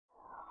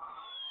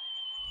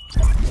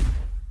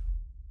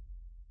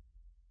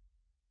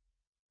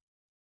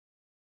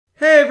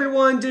Hey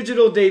everyone,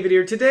 Digital David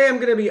here. Today I'm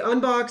going to be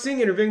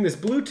unboxing and reviewing this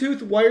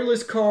Bluetooth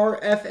wireless car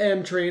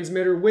FM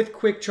transmitter with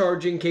quick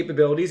charging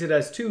capabilities. It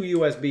has two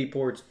USB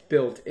ports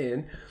built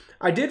in.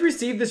 I did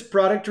receive this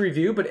product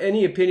review, but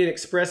any opinion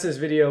expressed in this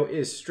video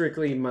is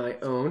strictly my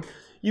own.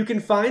 You can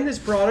find this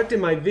product in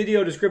my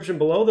video description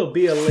below. There'll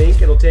be a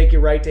link. It'll take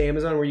you right to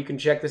Amazon where you can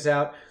check this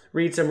out,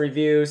 read some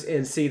reviews,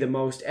 and see the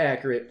most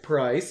accurate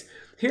price.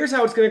 Here's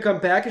how it's going to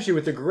come packaged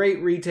with a great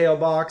retail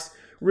box.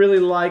 Really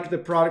like the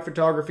product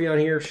photography on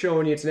here,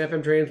 showing you it's an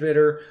FM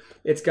transmitter.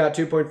 It's got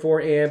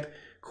 2.4 amp,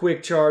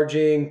 quick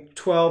charging,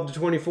 12 to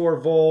 24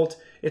 volt.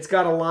 It's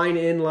got a line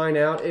in, line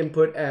out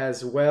input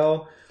as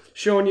well.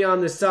 Showing you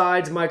on the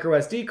sides, micro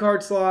SD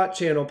card slot,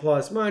 channel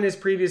plus minus,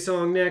 previous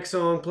song, next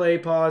song, play,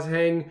 pause,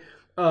 hang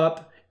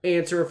up,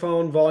 answer a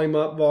phone, volume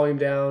up, volume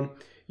down,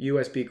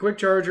 USB quick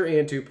charger,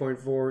 and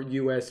 2.4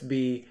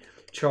 USB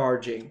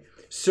charging.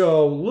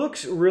 So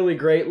looks really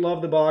great.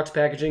 Love the box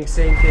packaging.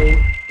 Same thing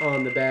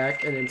on the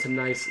back, and then some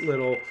nice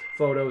little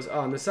photos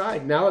on the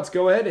side. Now let's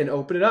go ahead and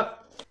open it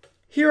up.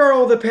 Here are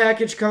all the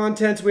package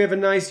contents. We have a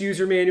nice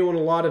user manual and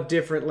a lot of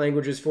different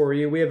languages for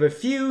you. We have a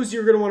fuse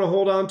you're going to want to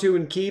hold on to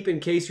and keep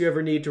in case you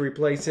ever need to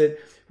replace it.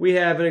 We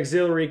have an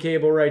auxiliary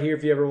cable right here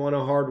if you ever want to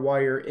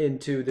hardwire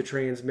into the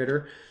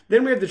transmitter.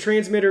 Then we have the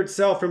transmitter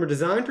itself. From a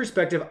design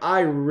perspective, I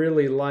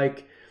really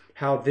like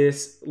how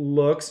this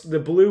looks. The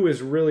blue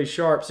is really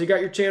sharp. So you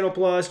got your channel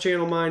plus,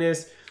 channel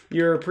minus,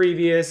 your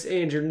previous,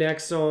 and your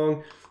next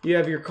song. You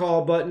have your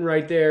call button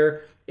right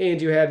there,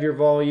 and you have your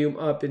volume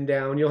up and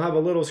down. You'll have a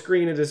little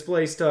screen to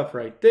display stuff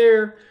right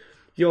there.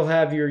 You'll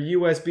have your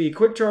USB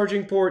quick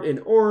charging port in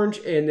orange,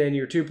 and then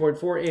your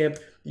 2.4 amp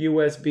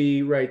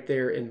USB right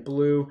there in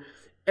blue.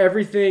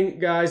 Everything,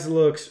 guys,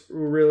 looks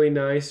really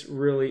nice.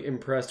 Really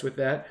impressed with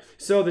that.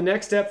 So the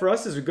next step for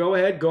us is to go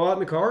ahead, go out in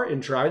the car,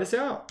 and try this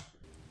out.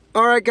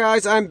 Alright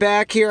guys, I'm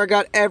back here. I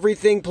got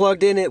everything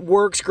plugged in. It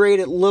works great.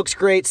 It looks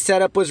great.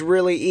 Setup was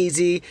really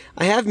easy.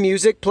 I have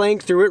music playing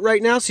through it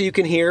right now so you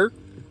can hear.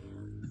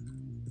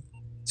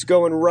 It's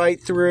going right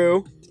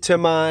through to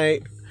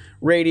my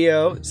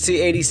radio. See,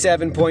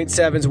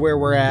 87.7 is where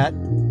we're at.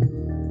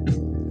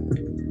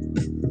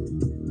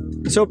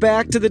 So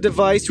back to the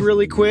device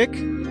really quick.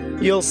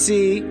 You'll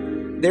see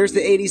there's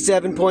the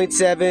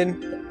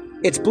 87.7.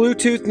 Its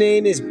Bluetooth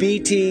name is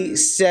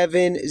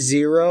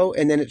BT70,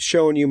 and then it's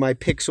showing you my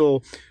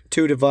Pixel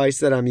 2 device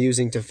that I'm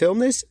using to film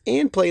this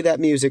and play that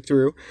music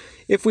through.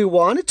 If we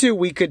wanted to,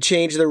 we could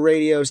change the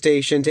radio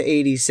station to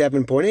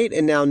 87.8,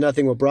 and now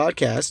nothing will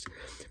broadcast.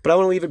 But I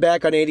want to leave it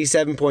back on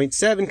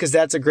 87.7 because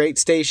that's a great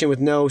station with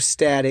no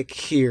static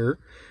here.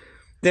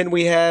 Then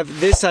we have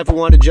this if we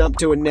want to jump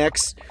to a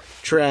next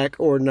track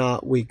or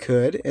not, we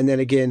could. And then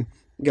again,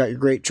 you got your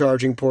great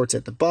charging ports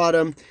at the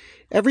bottom.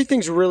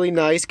 Everything's really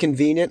nice,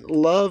 convenient.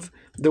 Love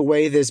the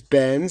way this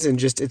bends, and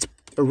just it's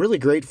a really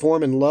great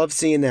form, and love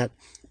seeing that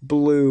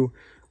blue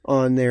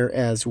on there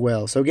as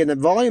well. So again, the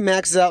volume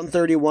maxes out in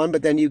 31,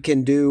 but then you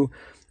can do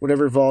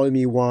whatever volume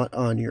you want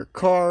on your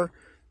car.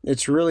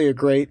 It's really a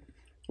great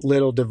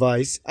little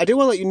device. I did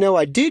want to let you know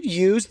I did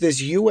use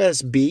this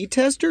USB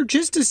tester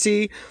just to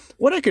see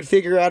what I could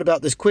figure out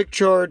about this quick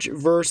charge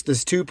versus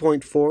this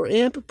 2.4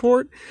 amp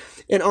port.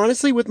 And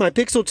honestly, with my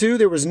Pixel 2,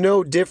 there was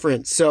no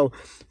difference. So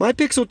my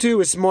Pixel 2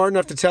 is smart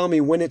enough to tell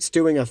me when it's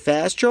doing a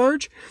fast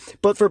charge.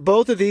 But for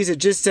both of these, it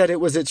just said it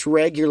was its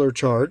regular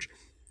charge.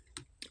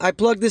 I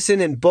plugged this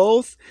in, and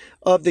both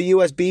of the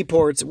USB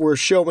ports were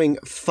showing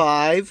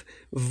 5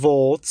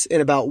 volts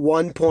and about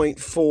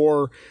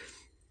 1.4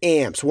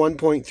 amps,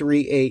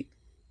 1.38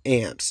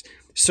 amps.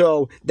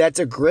 So that's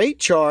a great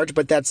charge,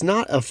 but that's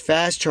not a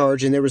fast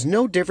charge, and there was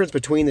no difference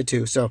between the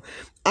two. So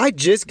I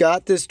just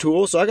got this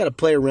tool, so I got to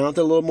play around with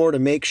it a little more to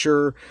make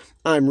sure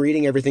I'm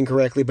reading everything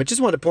correctly. But just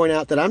want to point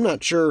out that I'm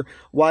not sure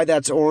why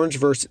that's orange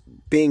versus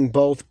being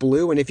both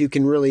blue, and if you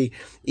can really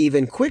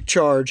even quick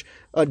charge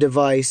a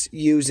device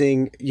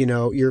using, you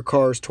know, your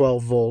car's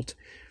 12 volt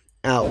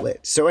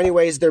outlet. So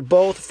anyways, they're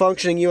both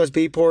functioning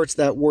USB ports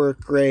that work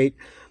great.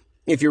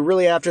 If you're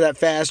really after that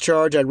fast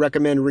charge, I'd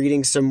recommend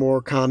reading some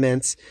more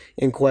comments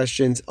and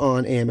questions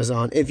on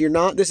Amazon. If you're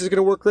not, this is going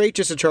to work great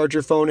just to charge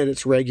your phone at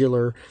its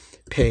regular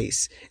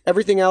pace.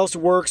 Everything else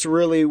works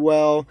really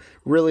well.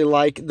 Really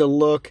like the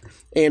look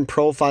and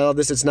profile of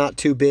this. It's not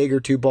too big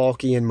or too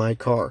bulky in my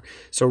car.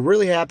 So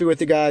really happy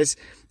with it, guys,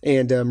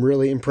 and I'm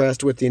really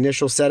impressed with the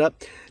initial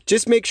setup.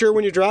 Just make sure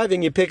when you're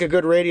driving, you pick a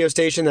good radio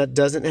station that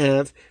doesn't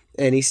have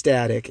any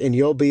static, and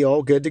you'll be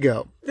all good to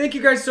go. Thank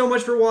you guys so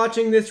much for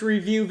watching this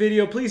review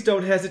video. Please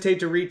don't hesitate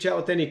to reach out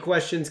with any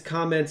questions,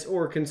 comments,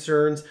 or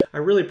concerns. I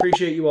really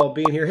appreciate you all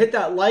being here. Hit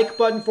that like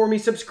button for me.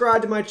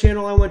 Subscribe to my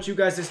channel. I want you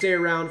guys to stay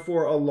around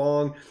for a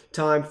long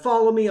time.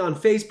 Follow me on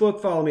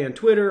Facebook. Follow me on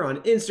Twitter,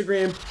 on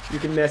Instagram. You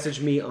can message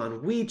me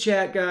on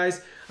WeChat,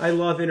 guys. I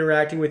love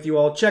interacting with you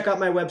all. Check out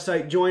my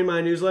website. Join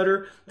my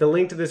newsletter. The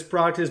link to this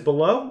product is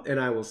below, and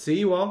I will see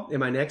you all in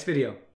my next video.